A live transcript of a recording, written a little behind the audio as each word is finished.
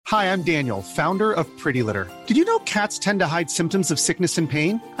Hi, I'm Daniel, founder of Pretty Litter. Did you know cats tend to hide symptoms of sickness and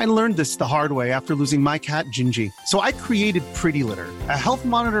pain? I learned this the hard way after losing my cat, Gingy. So I created Pretty Litter, a health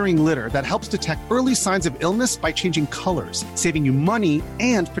monitoring litter that helps detect early signs of illness by changing colors, saving you money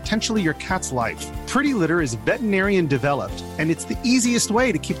and potentially your cat's life. Pretty Litter is veterinarian developed, and it's the easiest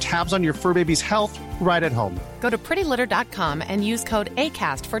way to keep tabs on your fur baby's health right at home. Go to prettylitter.com and use code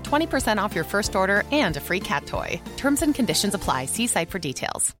ACAST for 20% off your first order and a free cat toy. Terms and conditions apply. See site for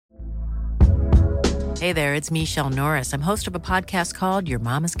details. Hey there, it's Michelle Norris. I'm host of a podcast called Your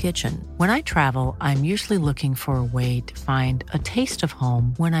Mama's Kitchen. When I travel, I'm usually looking for a way to find a taste of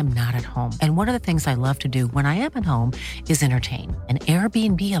home when I'm not at home. And one of the things I love to do when I am at home is entertain. And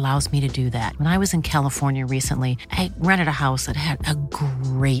Airbnb allows me to do that. When I was in California recently, I rented a house that had a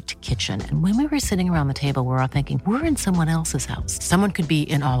great kitchen. And when we were sitting around the table, we're all thinking, we're in someone else's house. Someone could be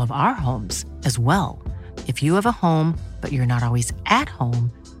in all of our homes as well. If you have a home, but you're not always at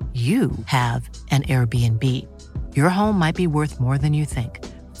home, you have an Airbnb. Your home might be worth more than you think.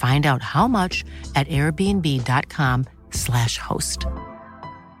 Find out how much at airbnb.com/host.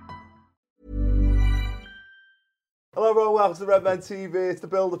 Hello everyone, welcome to Red Men TV. It's the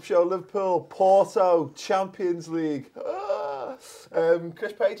build-up show. Liverpool, Porto, Champions League. Chris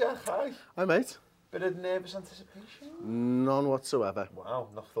Pager, hi. Hi mate. Bit of nervous anticipation? None whatsoever. Wow,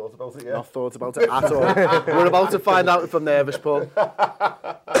 not thought about it yet. Not thought about it at all. We're about to find out if I'm nervous, Paul.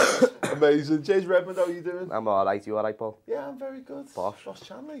 Amazing. James Redmond, how are you doing? I'm alright, you alright, Paul? Yeah, I'm very good. Boss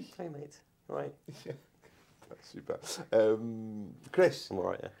Chanley. Hey mate, alright. Yeah. Super. Chris? I'm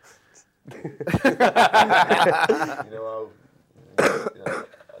alright, yeah. You know how I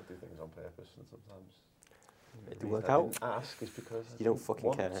do things on purpose and sometimes it work out. Ask is because you don't fucking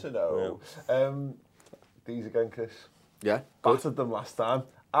want care to know. No. These again, Chris. Yeah. Battered them last time.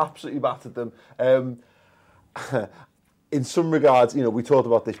 Absolutely battered them. In some regards, you know, we talked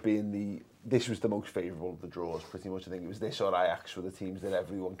about this being this was the most favourable of the draws, pretty much. I think it was this or Ajax were the teams that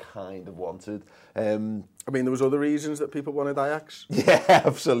everyone kind of wanted. I mean, there was other reasons that people wanted Ajax. Yeah,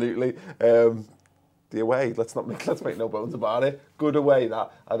 absolutely. The away, let's make no bones about it. Good away,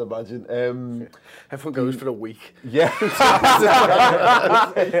 that, I'd imagine. Everyone goes for a week. Yeah.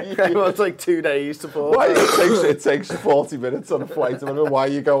 Everyone's like 2 days to Porto. Why? It takes 40 minutes on a flight. I don't know why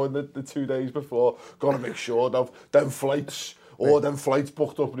you're going the 2 days before. Got to make sure them flights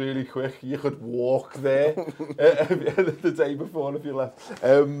booked up really quick. You could walk there the day before if you left.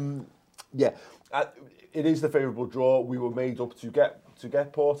 It is the favourable draw. We were made up to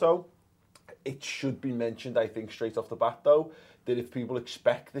get Porto. It should be mentioned, I think, straight off the bat, though, that if people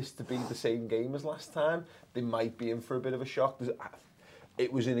expect this to be the same game as last time, they might be in for a bit of a shock.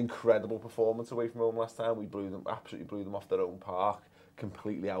 It was an incredible performance away from home last time. We absolutely blew them off their own park,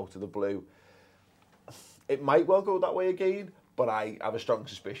 completely out of the blue. It might well go that way again, but I have a strong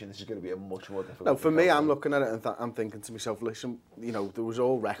suspicion this is going to be a much more difficult. No, for me, I'm looking at it and I'm thinking to myself, listen, you know, there was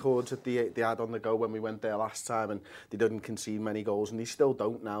all records that they had on the go when we went there last time, and they didn't concede many goals, and they still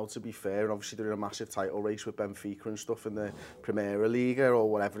don't now, to be fair. And obviously, they're in a massive title race with Benfica and stuff in the Premier League or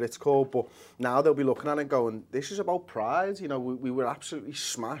whatever it's called. But now they'll be looking at it and going, this is about pride. You know, we were absolutely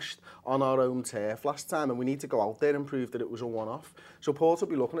smashed on our own turf last time, and we need to go out there and prove that it was a one-off. So Porto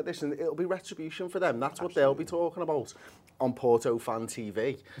will be looking at this, and it'll be retribution for them. That's what they'll be talking about on Porto Fan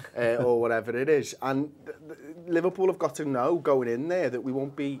TV or whatever it is. And Liverpool have got to know going in there that we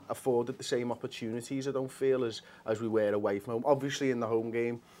won't be afforded the same opportunities, I don't feel, as we were away from home. Obviously in the home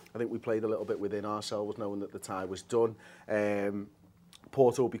game, I think we played a little bit within ourselves, knowing that the tie was done.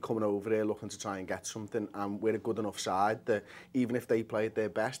 Porto will be coming over here looking to try and get something, and we're a good enough side that even if they played their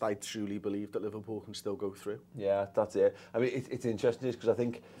best, I truly believe that Liverpool can still go through. Yeah, that's it. I mean, it's interesting because I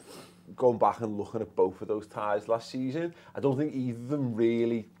think going back and looking at both of those ties last season, I don't think either of them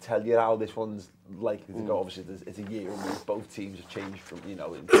really tell you how this one's likely to go. Obviously, it's a year in which both teams have changed from, you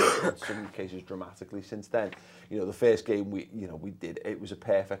know, in some cases dramatically since then. You know, the first game we did, it was a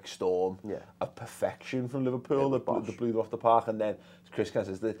perfect storm, a perfection from Liverpool that blew them off the park, and then as Chris Can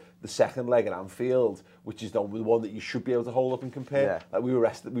says, the second leg at Anfield, which is the one that you should be able to hold up and compare. Like we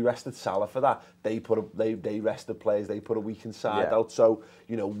rested Salah for that. They rested players. They put a weakened side out. So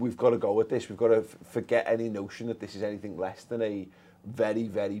you know, we've got to go with this. We've got to forget any notion that this is anything less than a very,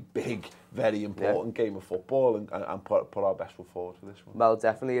 very big, very important game of football, and put our best foot forward for this one. Well,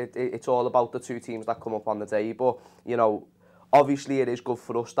 definitely, it's all about the two teams that come up on the day, but, you know, obviously it is good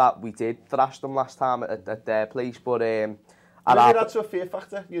for us that we did thrash them last time at their place, but... Maybe that's a fear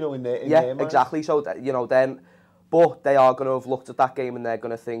factor, you know, in their minds. Exactly, so, you know, then... But they are going to have looked at that game and they're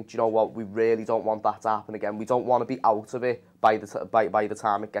going to think, do you know what, we really don't want that to happen again. We don't want to be out of it by the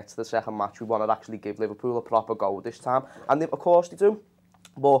time it gets to the second match. We want to actually give Liverpool a proper go this time. And they, of course they do.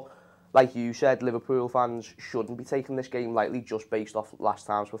 But like you said, Liverpool fans shouldn't be taking this game lightly just based off last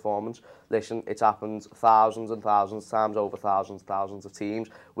time's performance. Listen, it's happened thousands and thousands of times over thousands and thousands of teams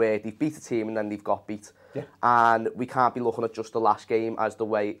where they've beat a team and then they've got beat. Yeah. And we can't be looking at just the last game as the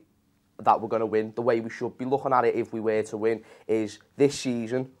way that we're going to win. The way we should be looking at it if we were to win is this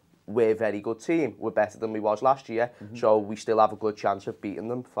season, we're a very good team. We're better than we was last year. So we still have a good chance of beating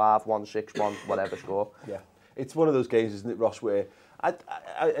them. 5-1, 6-1, whatever score. Yeah. It's one of those games, isn't it, Ross, where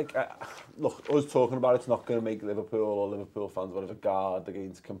look, us talking about it's not going to make Liverpool or Liverpool fans whatever guard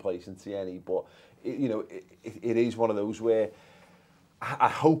against complacency any, but it is one of those where I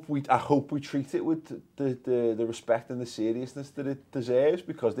hope we treat it with the respect and the seriousness that it deserves,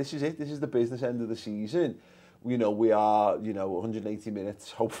 because this is it. This is the business end of the season. We are 180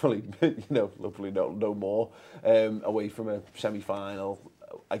 minutes, hopefully, hopefully no more, away from a semi-final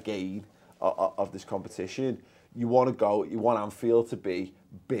again of this competition. You want Anfield to be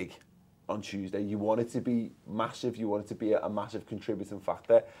big on Tuesday. You want it to be massive. You want it to be a massive contributing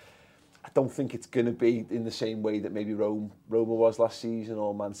factor. I don't think it's going to be in the same way that maybe Roma was last season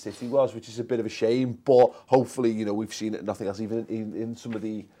or Man City was, which is a bit of a shame. But hopefully, we've seen it. Nothing else. Even in some of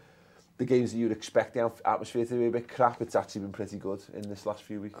the games that you'd expect the atmosphere to be a bit crap, it's actually been pretty good in this last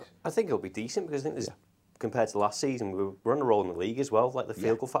few weeks. I think it'll be decent because I think there's. Yeah. Compared to last season, we're on a roll in the league as well. Like the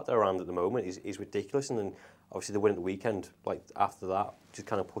field goal factor around at the moment is ridiculous, and then obviously the win at the weekend, like after that, just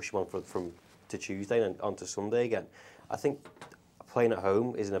kind of push them on from to Tuesday and onto Sunday again. I think playing at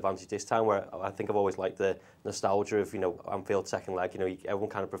home is an advantage this time, where I think I've always liked the nostalgia of Anfield second leg. Everyone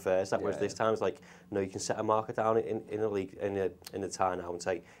kind of prefers that, whereas this time it's like you can set a marker down in the league in the tie now and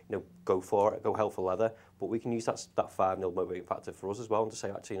say go for it, go hell for leather. But we can use that 5-0 motivating factor for us as well, and to say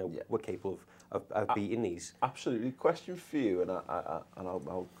actually we're capable of beating these. Absolutely. Question for you, and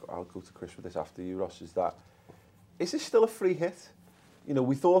I'll go to Chris with this after you, Ross. Is this still a free hit?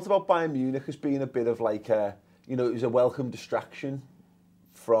 We thought about Bayern Munich as being a bit of like a. It was a welcome distraction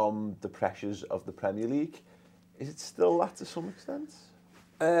from the pressures of the Premier League. Is it still that to some extent?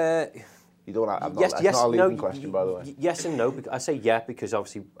 You don't. That's not a leading question, by the way. Yes and no. I say because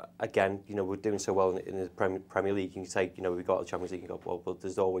obviously, again, we're doing so well in the Premier League. You can say, we've got the Champions League. You go, well,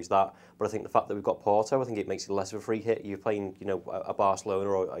 there's always that. But I think the fact that we've got Porto, I think it makes it less of a free hit. You're playing, a Barcelona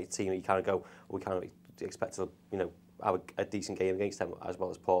or a team that you kind of go, we kind of expect to, have a decent game against them as well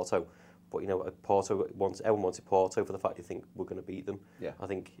as Porto. But Porto everyone wanted Porto for the fact you think we're going to beat them. Yeah. I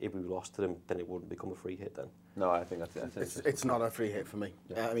think if we lost to them, then it wouldn't become a free hit then. No, I think that's it's not a free hit for me.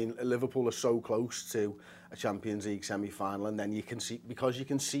 Yeah. I mean, Liverpool are so close to a Champions League semi-final, and then you can see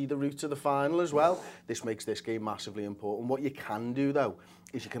the route to the final as well. This makes this game massively important. What you can do though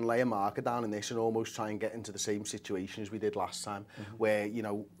is you can lay a marker down in this and almost try and get into the same situation as we did last time, where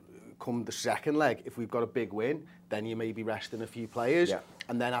come the second leg, if we've got a big win, then you may be resting a few players. Yeah.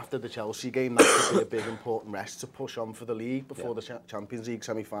 And then after the Chelsea game, that could be a big important rest to push on for the league before the Champions League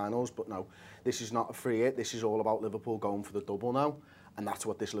semi-finals. But no, this is not a free hit. This is all about Liverpool going for the double now. And that's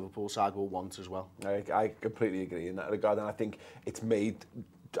what this Liverpool side will want as well. I completely agree in that regard. And I think it's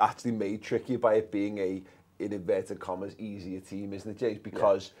actually made trickier by it being in inverted commas, easier team, isn't it, James?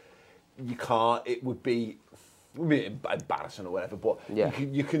 Because you can't, it would be embarrassing or whatever, but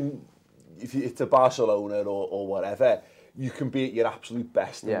you can, if it's a Barcelona or whatever, you can be at your absolute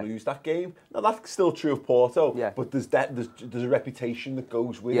best and lose that game. Now that's still true of Porto, but there's a reputation that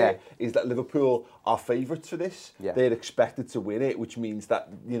goes with it. Is that Liverpool are favourites for this? Yeah. They're expected to win it, which means that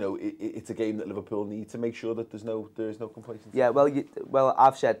it's a game that Liverpool need to make sure that there is no complacency. Yeah, well,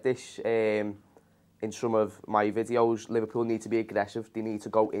 I've said this in some of my videos. Liverpool need to be aggressive. They need to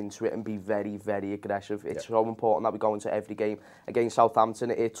go into it and be very, very aggressive. It's so important that we go into every game. Against Southampton,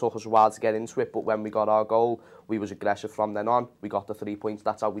 it took us a while to get into it, but when we got our goal, we was aggressive from then on. We got the 3 points.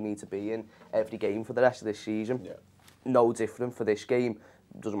 That's how we need to be in every game for the rest of this season. Yeah. No different for this game.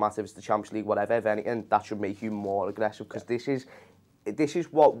 Doesn't matter if it's the Champions League, whatever, if anything, that should make you more aggressive, because this is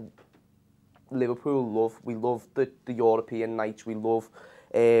what Liverpool love. We love the European nights. We love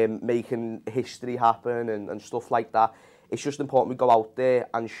making history happen and stuff like that. It's just important we go out there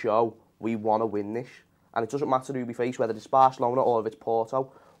and show we want to win this. And it doesn't matter who we face, whether it's Barcelona or if it's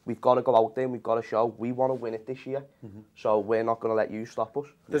Porto. We've got to go out there and we've got to show we want to win it this year. So we're not going to let you stop us.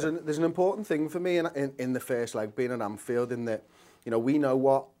 There's an important thing for me in the first leg, being at Anfield, in that we know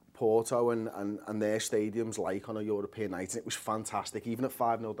what Porto and their stadiums like on a European night, and it was fantastic. Even at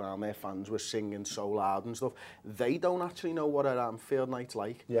 5-0 down, their fans were singing so loud and stuff. They don't actually know what an Anfield night's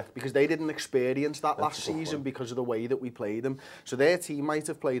like, because they didn't experience that last season because of the way that we played them. So their team might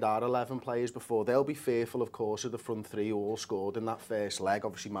have played our 11 players before. They'll be fearful, of course, of the front three who all scored in that first leg.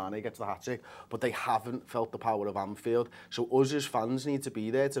 Obviously, Mane gets the hat-trick, but they haven't felt the power of Anfield. So us as fans need to be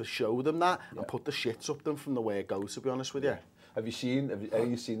there to show them that and put the shits up them from the way it goes, to be honest with you. Have you seen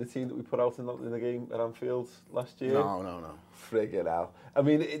the team that we put out in the game at Anfield last year? No. Friggin' hell. I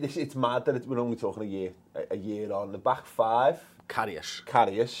mean, it's mad that we're only talking a year on. The back five.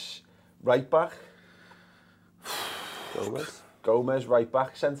 Karius. Right back. Gomez, right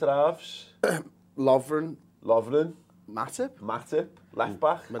back. Centre halves. Lovren. Matip. Left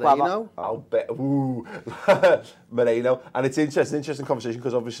back. Moreno. I'll bet. Ooh. Moreno. And it's interesting conversation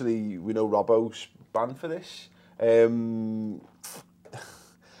because obviously we know Robbo's banned for this.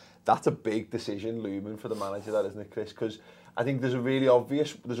 That's a big decision looming for the manager, that, isn't it, Chris? Because I think there's a really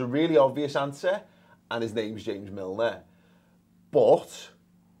obvious answer, and his name's James Milner. But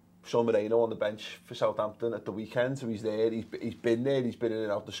saw Moreno on the bench for Southampton at the weekend, so he's there. He's been there. He's been in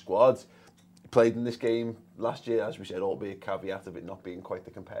and out the squad. He played in this game last year, as we said, albeit caveat of it not being quite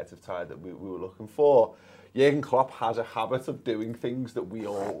the competitive tie that we were looking for. Jurgen Klopp has a habit of doing things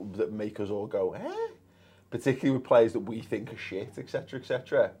that make us all go, eh? Particularly with players that we think are shit, etc.,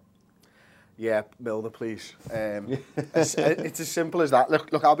 etc. Yeah, Milner, please. It's as simple as that.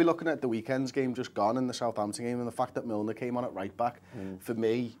 Look, I'll be looking at the weekend's game just gone and the Southampton game, and the fact that Milner came on at right back, for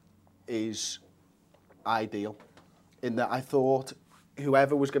me, is ideal. In that I thought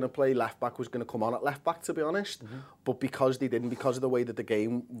whoever was going to play left back was going to come on at left back, to be honest. But because they didn't, because of the way that the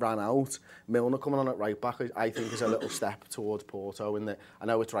game ran out, Milner coming on at right back, I think is a little step towards Porto. In that I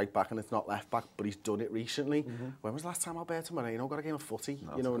know it's right back and it's not left back, but he's done it recently. When was the last time Alberto Moreno got a game of footy?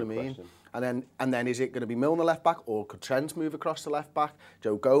 That's you know what I mean? Question. And then is it going to be Milner left back, or could Trent move across to left back?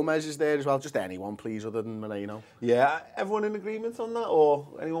 Joe Gomez is there as well. Just anyone, please, other than Moreno. Yeah, everyone in agreement on that, or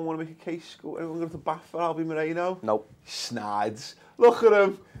anyone want to make a case? Anyone go to bat for Albi Moreno? Nope. Snides. Look at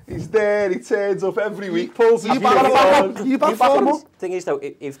him. He's there. He turns up every week. Pulls his You back him up. Thing is, though,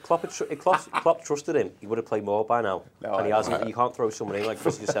 if Klopp trusted him, he would have played more by now. No, and he hasn't. You can't throw someone in like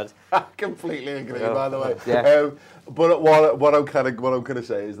Chris just said. I completely agree, by the way. Yeah. But what I'm going to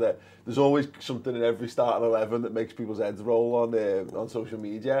say is that there's always something in every starting 11 that makes people's heads roll on social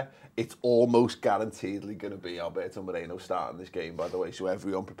media. It's almost guaranteedly going to be Alberto Moreno starting this game, by the way. So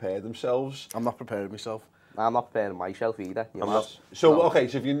everyone prepare themselves. I'm not preparing myself. I'm not preparing myself either. So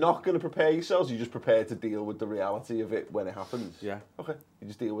if you're not going to prepare yourselves, you just prepare to deal with the reality of it when it happens. Yeah. Okay. You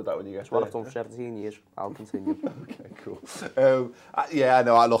just deal with that when you get That's what I've done for 17 years. I'll continue. Okay, cool. Yeah, I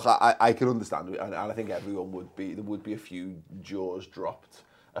know. Look, I can understand it, and I think everyone would be. There would be a few jaws dropped,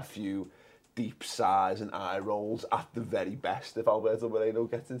 a few deep sighs and eye rolls at the very best if Alberto Moreno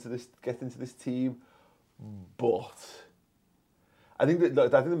gets into this team, but I think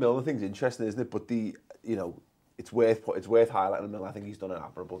the Milner thing's interesting, isn't it? But it's worth highlighting Milner. I think he's done an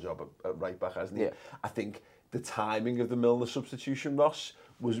admirable job at right back, hasn't he? Yeah. I think the timing of the Milner substitution, Ross,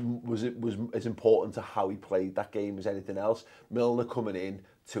 was as important to how he played that game as anything else. Milner coming in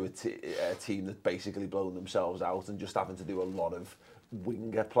to a team that basically blown themselves out and just having to do a lot of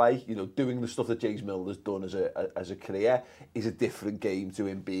winger play, doing the stuff that James Milner's done as a career is a different game to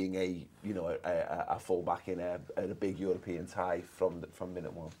him being a fullback in a big European tie from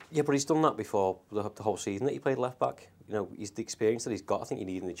minute one. Yeah, but he's done that before the whole season that he played left back. He's the experience that he's got. I think he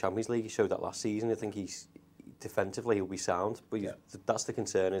needed in the Champions League. He showed that last season. I think defensively he'll be sound, but that's the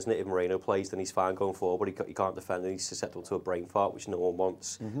concern, isn't it? If Moreno plays, then he's fine going forward, but he can't defend, and he's susceptible to a brain fart, which no one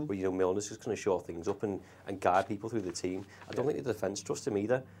wants. But Milner's just going to shore things up and guide people through the team. I don't think the defence trusts him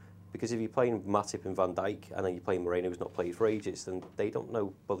either, because if you're playing Matip and Van Dijk and then you're playing Moreno who's not played for ages, then they don't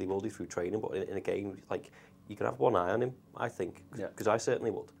know. Well, they will do through training, but in a game, you can have one eye on him, I think, because I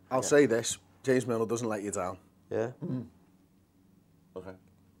certainly would. I'll say this: James Milner doesn't let you down. Yeah. Okay.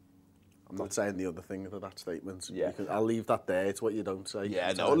 I'm not saying the other thing to that statement. Yeah. I'll leave that there. It's what you don't say.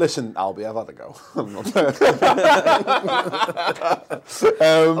 Yeah, no, listen, I've had a go.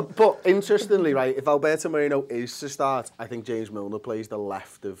 But interestingly, right, if Alberto Moreno is to start, I think James Milner plays the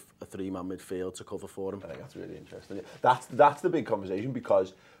left of a three-man midfield to cover for him. I think that's really interesting. That's the big conversation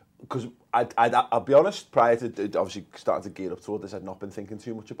because I'll be honest, prior to obviously starting to gear up toward this, I'd not been thinking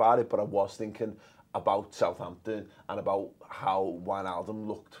too much about it, but I was thinking about Southampton and about how Wijnaldum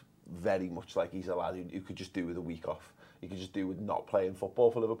looked very much like he's a lad who could just do with a week off. He could just do with not playing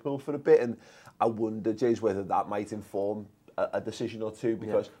football for Liverpool for a bit, and I wonder, James, whether that might inform a decision or two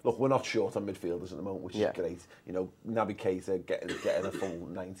because look, we're not short on midfielders at the moment, which is great. You know, Naby Keita getting a full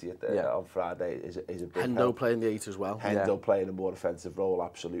 90 on Friday is a big Hendo help. playing the 8 as well. Hendo playing a more offensive role,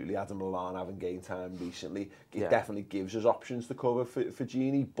 absolutely. Adam Lallana having game time recently, it definitely gives us options to cover for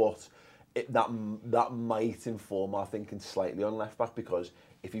Gini, but that might inform our thinking slightly on left back because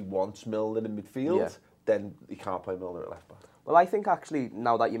if he wants Milner in midfield, then he can't play Milner at left back. Well, I think actually,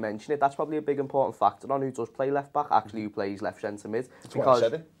 now that you mention it, that's probably a big important factor on who does play left back, actually who plays left centre mid. That's why I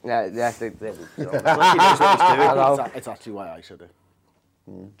said it. It's actually why I said it.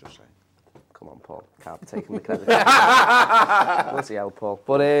 Just saying. Come on, Paul. Can't be taking the credit. Bloody hell, Paul.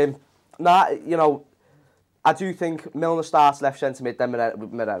 But, you know, I do think Milner starts left centre mid, then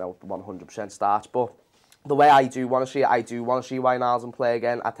Moreno 100% starts. But the way I do want to see it, I do want to see Wijnaldum play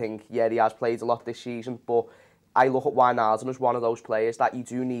again. I think, he has played a lot this season, but I look at Wijnaldum as one of those players that you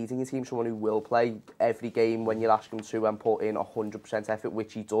do need in your team, someone who will play every game when you ask him to and put in 100% effort,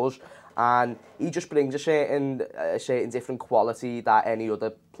 which he does. And he just brings a certain different quality that any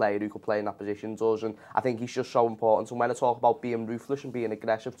other player who could play in that position does. And I think he's just so important. And when I talk about being ruthless and being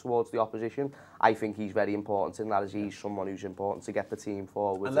aggressive towards the opposition, I think he's very important in that, as he's someone who's important to get the team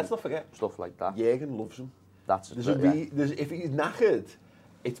forward. And let's not forget, stuff like that. Jürgen loves him. If he's knackered,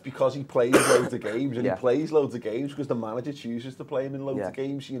 it's because he plays loads of games, and he plays loads of games because the manager chooses to play him in loads of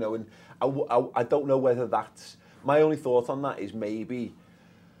games, you know. And I don't know whether that's... My only thought on that is maybe...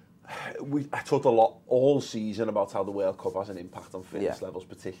 I talked a lot all season about how the World Cup has an impact on fitness levels,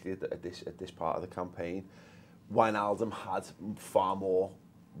 particularly at this part of the campaign. Wijnaldum had far more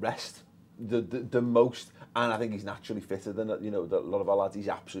rest, the most, and I think he's naturally fitter than a lot of our lads. He's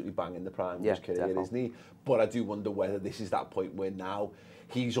absolutely banging the prime of his career, isn't he? But I do wonder whether this is that point where now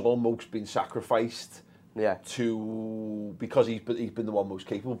he's almost been sacrificed because he's been the one most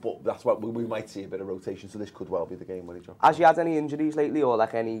capable. But that's what we might see a bit of rotation. So this could well be the game when he drops. Has he had any injuries lately, or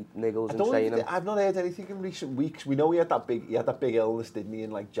like any niggles in training? I've not heard anything in recent weeks. We know he had that big illness, didn't he,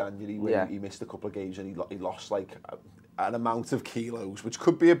 in like January when he missed a couple of games and he lost like an amount of kilos, which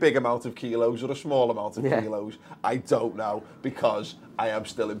could be a big amount of kilos or a small amount of kilos. I don't know, because I am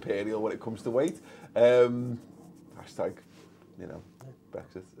still imperial when it comes to weight. Hashtag,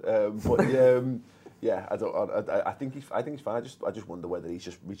 Brexit. I think he's fine. I just wonder whether he's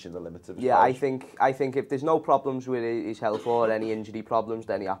just reaching the limits of his powers. I think if there's no problems with his health or any injury problems,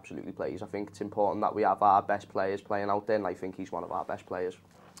 then he absolutely plays. I think it's important that we have our best players playing out there, and I think he's one of our best players.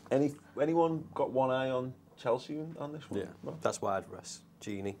 Anyone got one eye on Chelsea on this one? Yeah, no? That's why I'd rest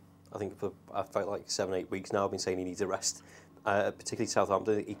Gini. I think I felt like 7-8 weeks now I've been saying he needs a rest. Particularly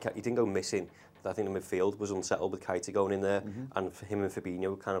Southampton, he didn't go missing. I think the midfield was unsettled with Keita going in there, and for him and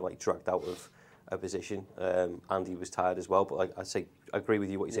Fabinho were kind of like dragged out of a position. Andy was tired as well, but I agree with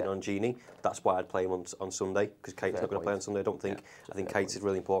you what you're saying on Gini. That's why I'd play him on Sunday, because Keita's not going to play on Sunday, I don't think. I think Keita's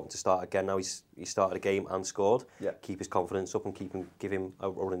really important to start again. Now he started a game and scored. Keep his confidence up and give him a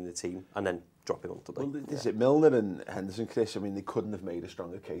run in the team, and then drop him on today. Well, is it Milner and Henderson, Chris? I mean, they couldn't have made a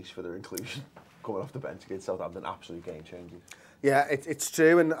stronger case for their inclusion coming off the bench against Southampton. Absolute game changers. Yeah, it's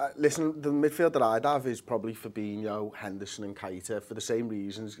true. And listen, the midfield that I'd have is probably Fabinho, Henderson and Keita for the same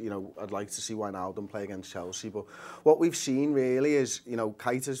reasons. I'd like to see Wijnaldum play against Chelsea. But what we've seen really is,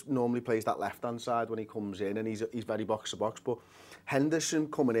 Keita normally plays that left-hand side when he comes in, and he's very box-to-box. But Henderson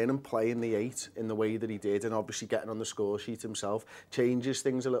coming in and playing the 8 in the way that he did, and obviously getting on the score sheet himself, changes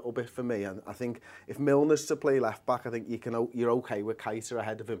things a little bit for me. And I think if Milner's to play left-back, I think you're okay with Keita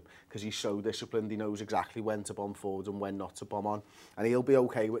ahead of him, because he's so disciplined. He knows exactly when to bomb forward and when not to bomb on. And he'll be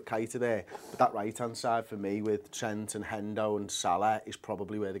okay with Keita there. But that right-hand side for me with Trent and Hendo and Salah is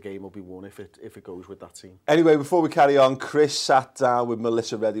probably where the game will be won if it goes with that team. Anyway, before we carry on, Chris sat down with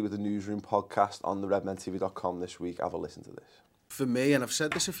Melissa Reddy with the Newsroom podcast on the redmentv.com this week. Have a listen to this. For me, and I've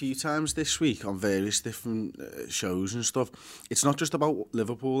said this a few times this week on various different shows and stuff, it's not just about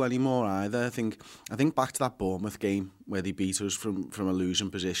Liverpool anymore either. I think back to that Bournemouth game where they beat us from a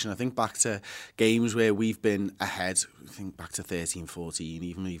losing position. I think back to games where we've been ahead. I think back to 13-14,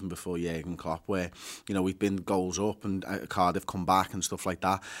 even before Jürgen Klopp, where we've been goals up and Cardiff come back and stuff like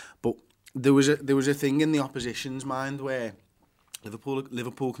that. But there was a thing in the opposition's mind where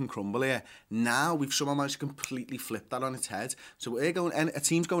Liverpool can crumble here. Now we've somehow managed to completely flip that on its head. So a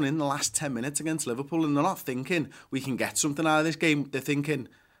team's going in the last 10 minutes against Liverpool, and they're not thinking we can get something out of this game. They're thinking,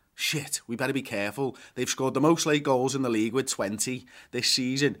 shit, we better be careful. They've scored the most late goals in the league with 20 this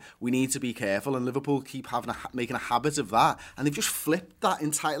season. We need to be careful. And Liverpool keep making a habit of that. And they've just flipped that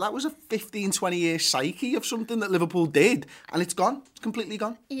entire... That was a 15, 20-year psyche of something that Liverpool did. And it's gone. It's completely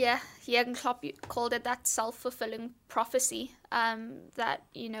gone. Yeah, Jurgen Klopp called it that self-fulfilling prophecy, that,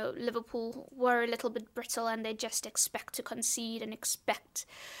 you know, Liverpool were a little bit brittle and they just expect to concede and expect...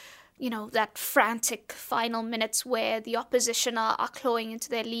 you know, that frantic final minutes where the opposition are clawing into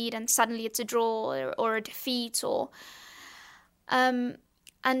their lead and suddenly it's a draw or a defeat. And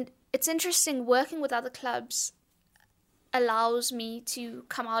it's interesting, working with other clubs allows me to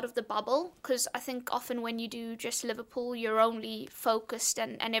come out of the bubble, because I think often when you do just Liverpool, you're only focused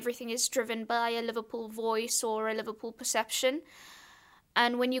and everything is driven by a Liverpool voice or a Liverpool perception.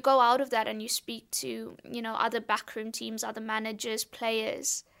 And when you go out of that and you speak to, you know, other backroom teams, other managers,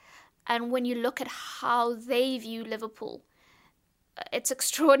 players... and when you look at how they view Liverpool, it's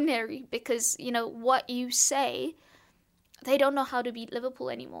extraordinary, because, you know, what you say, they don't know how to beat Liverpool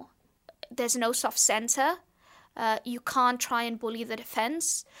anymore. There's no soft centre. You can't try and bully the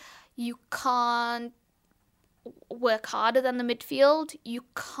defence. You can't work harder than the midfield. You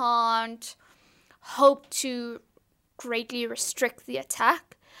can't hope to greatly restrict the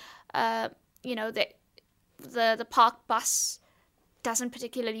attack. You know, the park bus doesn't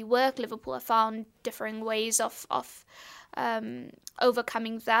particularly work. Liverpool have found differing ways of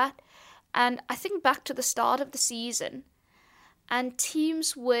overcoming that. And I think back to the start of the season, and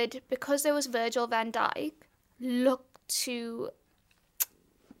teams would, because there was Virgil van Dijk, look to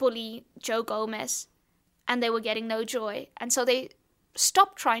bully Joe Gomez, and they were getting no joy. And so they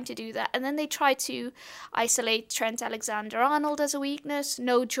stopped trying to do that. And then they tried to isolate Trent Alexander-Arnold as a weakness,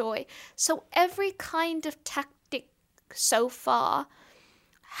 no joy. So every kind of tactic so far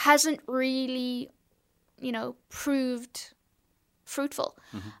hasn't really, you know, proved fruitful.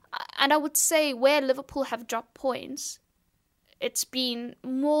 Mm-hmm. And I would say where Liverpool have dropped points, it's been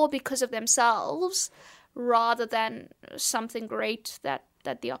more because of themselves rather than something great that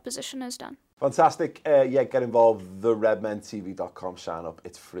the opposition has done. Fantastic. Get involved. TheRedmenTV.com. Sign up.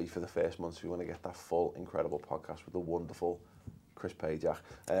 It's free for the first month, so you want to get that full, incredible podcast with the wonderful Chris Pajak,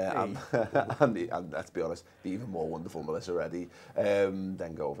 and let's be honest, the even more wonderful Melissa Reddy.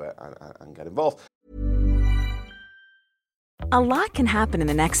 Then go over and get involved. A lot can happen in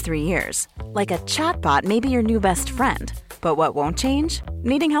the next 3 years. Like a chatbot may be your new best friend. But what won't change?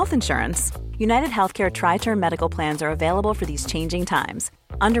 Needing health insurance. United Healthcare Tri-Term Medical Plans are available for these changing times.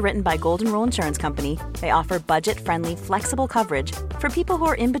 Underwritten by Golden Rule Insurance Company, they offer budget-friendly, flexible coverage for people who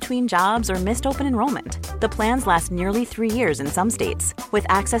are in between jobs or missed open enrollment. The plans last nearly 3 years in some states, with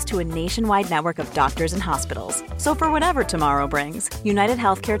access to a nationwide network of doctors and hospitals. So for whatever tomorrow brings, United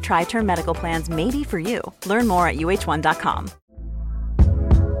Healthcare Tri-Term Medical Plans may be for you. Learn more at uh1.com.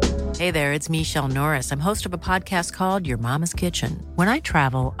 Hey there, it's Michelle Norris. I'm host of a podcast called Your Mama's Kitchen. When I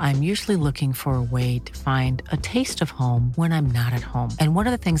travel, I'm usually looking for a way to find a taste of home when I'm not at home. And one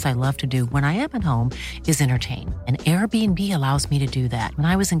of the things I love to do when I am at home is entertain. And Airbnb allows me to do that. When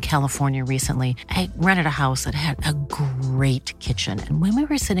I was in California recently, I rented a house that had a great kitchen. And when we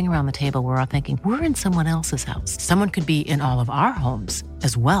were sitting around the table, we're all thinking, we're in someone else's house. Someone could be in all of our homes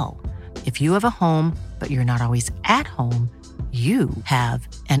as well. If you have a home, but you're not always at home, you have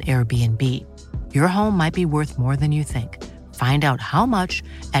an Airbnb. Your home might be worth more than you think. Find out how much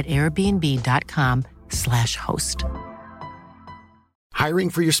at airbnb.com/host. Hiring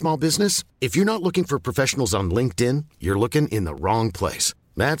for your small business? If you're not looking for professionals on LinkedIn, you're looking in the wrong place.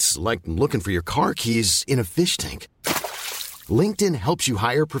 That's like looking for your car keys in a fish tank. LinkedIn helps you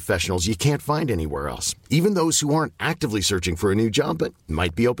hire professionals you can't find anywhere else, even those who aren't actively searching for a new job but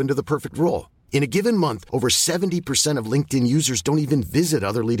might be open to the perfect role. In a given month, over 70% of LinkedIn users don't even visit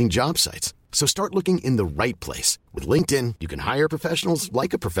other leading job sites. So start looking in the right place. With LinkedIn, you can hire professionals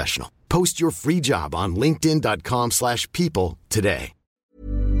like a professional. Post your free job on linkedin.com/people today.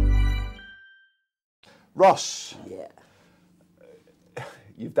 Ross. Yeah.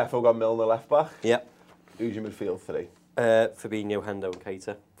 You've definitely got Milner left back. Yep. Who's your midfield three? Fabinho, Hendo and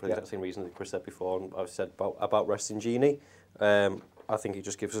Keita, for the exact same reason that Chris said before, and I've said about resting Gini. I think it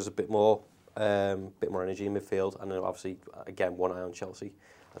just gives us a bit more energy in midfield, and then obviously again one eye on Chelsea.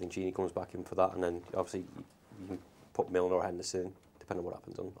 I think Gini comes back in for that, and then obviously you can put Milner or Henderson, depending on what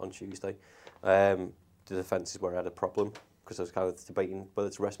happens on Tuesday. The defence is where I had a problem, because I was kind of debating whether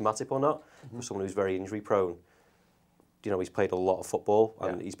to rest Matip or not. For someone who's very injury prone, you know, he's played a lot of football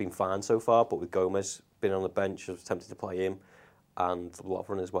and he's been fine so far, but with Gomez being on the bench, I was tempted to play him. and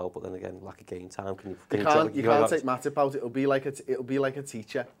Lovren as well. But then again, lack of game time. You can't take Matip out. It'll be like a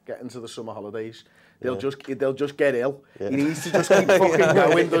teacher getting to the summer holidays. They'll just get ill. Yeah. He needs to just keep fucking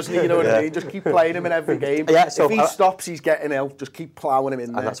going, doesn't he? You know what I mean? Just keep playing him in every game. Yeah, so if he stops, he's getting ill. Just keep ploughing him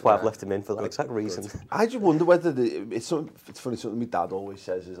in there. And that's why I've left him in for that exact reason. I just wonder whether it's funny. Something my dad always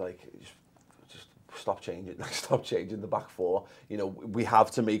says is like, just stop changing the back four. You know, we have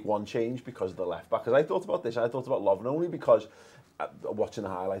to make one change because of the left back. Because I thought about this. I thought about Lovren only because watching the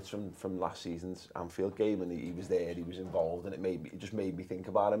highlights from last season's Anfield game, and he was there, he was involved, and it just made me think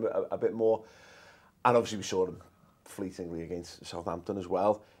about him a bit more. And obviously we saw him fleetingly against Southampton as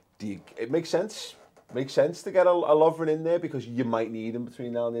well. It makes sense. Makes sense to get a Lovren in there because you might need him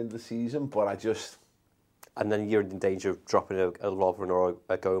between now and the end of the season. But I just... And then you're in danger of dropping a Lovren or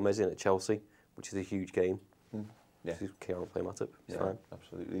a Gomez in at Chelsea, which is a huge game. Yeah. So you can't play Matip. It's fine.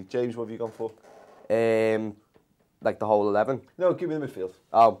 Absolutely. James, what have you gone for? Like the whole 11? No, give me the midfield.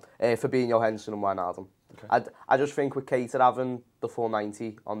 Fabinho, Henderson and Wijnaldum. Okay. I just think with Keita having the full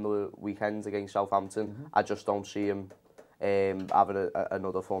 90 on the weekend against Southampton, I just don't see him having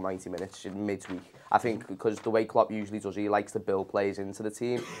another full 90 minutes in midweek. I think because the way Klopp usually does, he likes to build players into the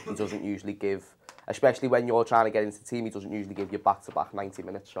team. He doesn't usually give, especially when you're trying to get into the team, he doesn't usually give you back-to-back 90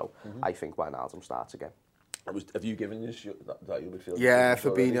 minutes. So I think Wijnaldum starts again. Have you given that your midfield? Yeah,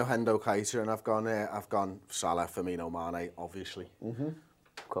 Fabinho, Hendo, Keita, and I've gone Salah, Firmino, Mane, obviously.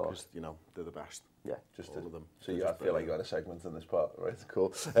 Of course, you know they're the best. Yeah, just all of them. So I feel like you had a segment in this part, right?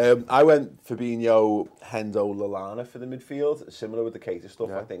 Cool. I went Fabinho, Hendo, Lallana for the midfield. Similar with the Keita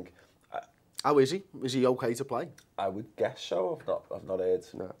stuff, I think. How is he? Is he okay to play? I would guess so. I've not heard.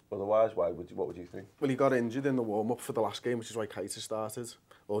 No. Otherwise, what would you think? Well, he got injured in the warm up for the last game, which is why Keita started,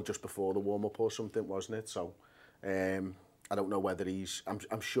 or just before the warm up or something, wasn't it? So, I don't know whether he's.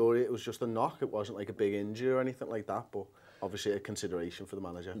 I'm sure it was just a knock. It wasn't like a big injury or anything like that, but. Obviously a consideration for the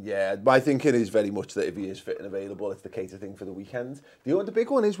manager. Yeah, my thinking is very much that if he is fit and available, it's the Keita thing for the weekend. The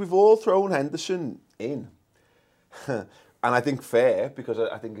big one is we've all thrown Henderson in. And I think fair, because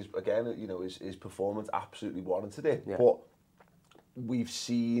I think, his performance absolutely warranted it. Yeah. But we've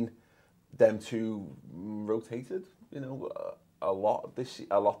seen them two rotated, a lot this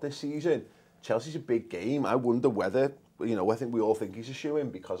season. Chelsea's a big game. I wonder whether, I think we all think he's a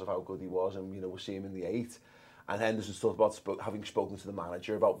shoo-in because of how good he was, and, we'll see him in the 8. And Henderson's talked about having spoken to the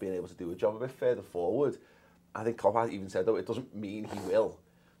manager about being able to do a job a bit further forward. I think Klopp has even said, though, it doesn't mean he will.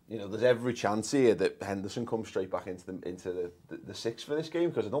 There's every chance here that Henderson comes straight back into the 6 for this game,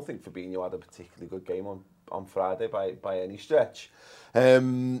 because I don't think Fabinho had a particularly good game on Friday by any stretch.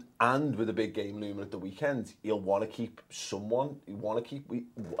 And with a big game looming at the weekend, he'll want to keep someone.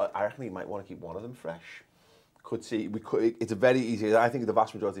 I reckon he might want to keep one of them fresh. It's a very easy. I think the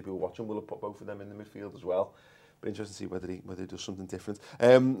vast majority of people watching will have put both of them in the midfield as well. But interesting to see whether he does something different.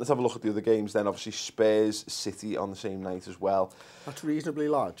 Let's have a look at the other games then. Obviously, Spurs, City on the same night as well. That's reasonably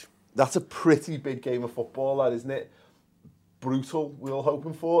large. That's a pretty big game of football, that, isn't it? Brutal, we're all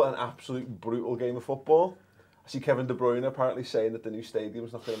hoping for. An absolute brutal game of football. I see Kevin De Bruyne apparently saying that the new stadium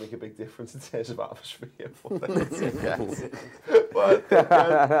is not going to make a big difference in terms of atmosphere. But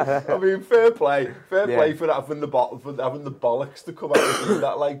I mean, fair play for having the bollocks to come out and do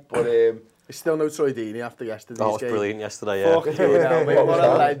that. But there's still no Troy Deeney after yesterday's game. Oh, it was brilliant yesterday, yeah. Fuck you now, mate. What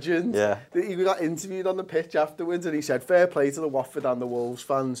a legend. Yeah. He got interviewed on the pitch afterwards and he said, fair play to the Watford and the Wolves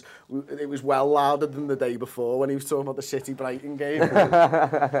fans. It was well louder than the day before when he was talking about the City-Brighton game.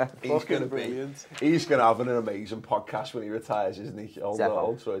 He's going to have an amazing podcast when he retires, isn't he? Old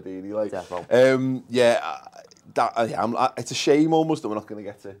Troy Deeney. It's a shame almost that we're not going to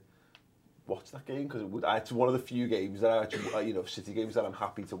get to watch that game, because it's one of the few games that I actually, City games that I'm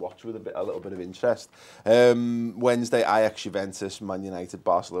happy to watch with a little bit of interest. Wednesday, Ajax, Juventus, Man United,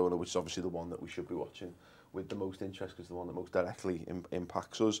 Barcelona, which is obviously the one that we should be watching with the most interest, because the one that most directly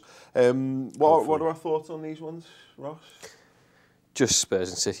impacts us. What are our thoughts on these ones, Ross? Just Spurs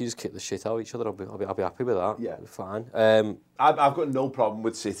and City just kick the shit out of each other. I'll be happy with that. Yeah, fine. I've got no problem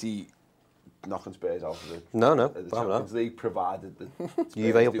with City knocking Spurs out of the Champions League, provided that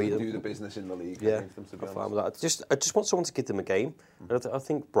Spurs do the business in the league. Yeah, them, to be honest. Fine with that. I just want someone to give them a game. I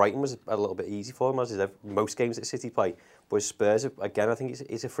think Brighton was a little bit easy for them, as is most games that City play. But Spurs, again, I think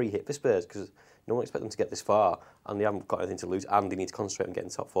it's a free hit for Spurs, because no one expects them to get this far, and they haven't got anything to lose, and they need to concentrate on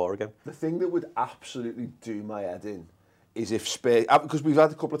getting top 4 again. The thing that would absolutely do my head in is if Spurs, because we've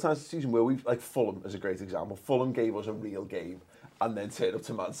had a couple of times this season where we've, like Fulham as a great example, Fulham gave us a real game, and then turned up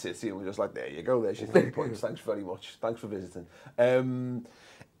to Man City and we're just like, there you go, there's your 3 points, thanks very much, thanks for visiting.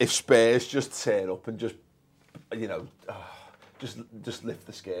 If Spurs just turn up and just, just lift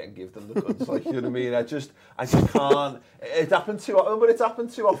the skirt and give them the goods. Like, you know what I mean? I just can't. It happened too often, but it's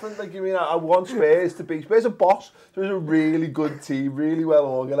happened too often. Like, you mean, I want Spurs to be. Spurs are boss. Spurs are a really good team, really well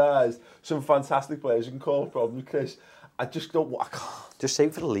organised, some fantastic players. You can cause problems, Chris. I just don't. I can't. Just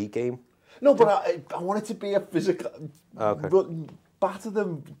save for the league game. No, but I want it to be a physical. Okay. Batter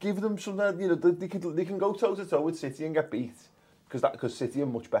them, give them something. You know, they can go toe to toe with City and get beat because City are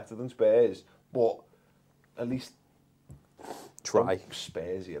much better than Spurs. But at least try.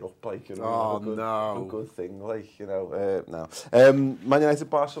 Spurs here up, like, you know. Oh, a good thing, like, you know. No. Man United,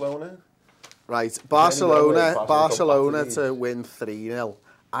 Barcelona. Right, Barcelona to win 3-0.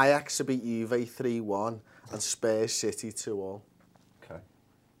 Ajax to beat Juve 3-1, and Spurs City 2-all. Okay,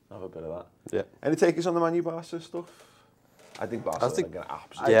 have a bit of that. Yeah. Any takers on the Man U Barca stuff? I think Barcelona are going to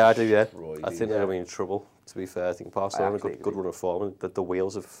absolutely. Yeah, I do. Yeah, destroy I think they're going to be in trouble. To be fair, I think Barcelona good run of form, and the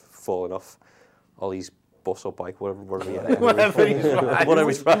wheels have fallen off. Ollie's bus or bike, whatever he's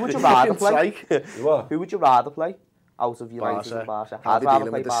Who would you rather play? What? Who would you rather play out of United and Barca? I'd rather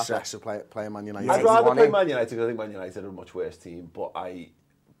play the stress of playing Man United. I'd rather play Man United because I think Man United are a much worse team. But I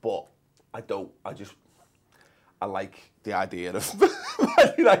don't. I like the idea of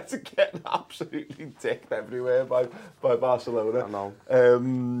Man United getting absolutely dicked everywhere by Barcelona. I know.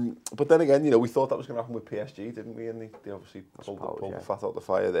 But then again, you know, we thought that was going to happen with PSG, didn't we? And they obviously pulled the fat out the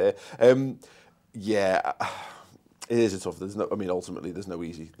fire there. Yeah, it is a tough. Ultimately, there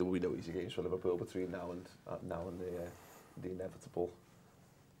will be no easy games for Liverpool between now and the inevitable.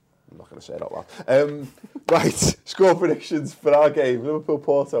 I'm not going to say it out loud. Right, score predictions for our game: Liverpool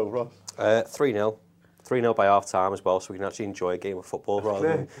Porto. Ross. 3-0. 3-0 by half time as well, so we can actually enjoy a game of football rather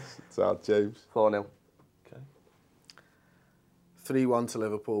than. Sad, James. 4-0. Okay. 3-1 to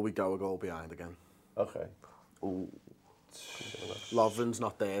Liverpool. We go a goal behind again. Okay. Ooh. Lovren's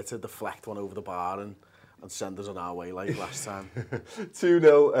not there to deflect one over the bar and send us on our way like last time.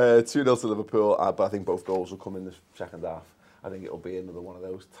 2-0 to Liverpool, but I think both goals will come in the second half. I think it'll be another one of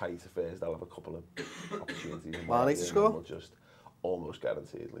those tight affairs. They'll have a couple of opportunities. Mane to score? Just almost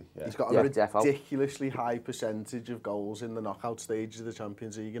guaranteedly. Yeah. He's got a ridiculously high percentage of goals in the knockout stages of the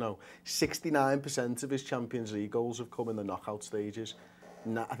Champions League. You know, 69% of his Champions League goals have come in the knockout stages.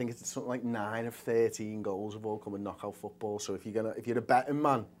 I think it's something like 9 of 13 goals have all come in knockout football. So if you're a betting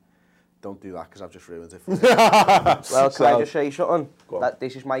man, don't do that because I've just ruined it for you. Well, can I just say something? That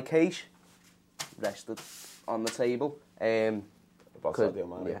this is my case rested on the table. About Sadio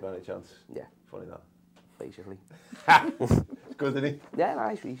Mane, by any chance? Yeah. Funny that. Basically. Good, isn't he? Yeah,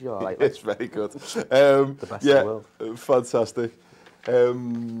 nice. He's all right. It's very good. The best in the world. Fantastic.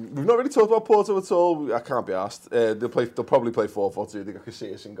 We've not really talked about Porto at all. I can't be asked. They'll probably play 4-4-2. They got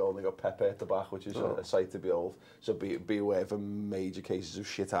Casillas in goal and they got Pepe at the back, which is a sight to behold. So be aware for major cases of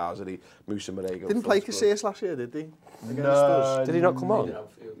shithousery. Musa Marego. Didn't play Casillas last year, did he? No. Did he not come on?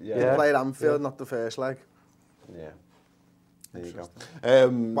 Yeah. He played Anfield, not the first leg. Yeah. There you go.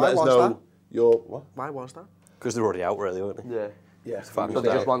 Why was that? Why was that? Because they're already out, really, weren't they? Yeah. Yeah. But they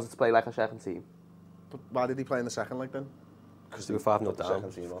just wanted to play like a second team. But why did he play in the second leg then? Because they were 5-0 down.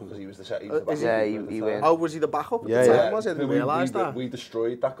 Because he was the second. He went. Oh, was he the backup at the time? Was it? I didn't realise that. We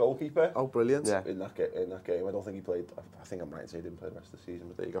destroyed that goalkeeper. Oh, brilliant! Yeah. In that game, I don't think he played. I think I'm right to say he didn't play the rest of the season.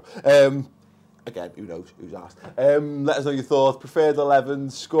 But there you go. Again, who knows? Who's asked? Let us know your thoughts. Preferred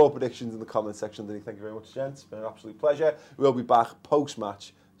 11s, score predictions in the comment section. Thank you very much, gents. It's been an absolute pleasure. We'll be back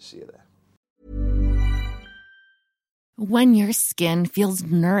post-match. See you there. When your skin feels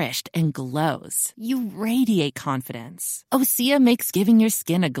nourished and glows, you radiate confidence. Osea makes giving your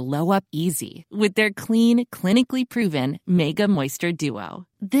skin a glow-up easy with their clean, clinically proven Mega Moisture Duo.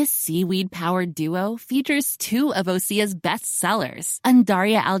 This seaweed-powered duo features 2 of Osea's best sellers,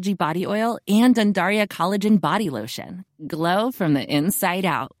 Undaria Algae Body Oil and Undaria Collagen Body Lotion. Glow from the inside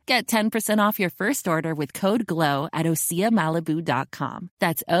out. Get 10% off your first order with code GLOW at OseaMalibu.com.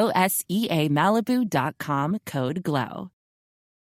 That's OSEA Malibu.com, code GLOW.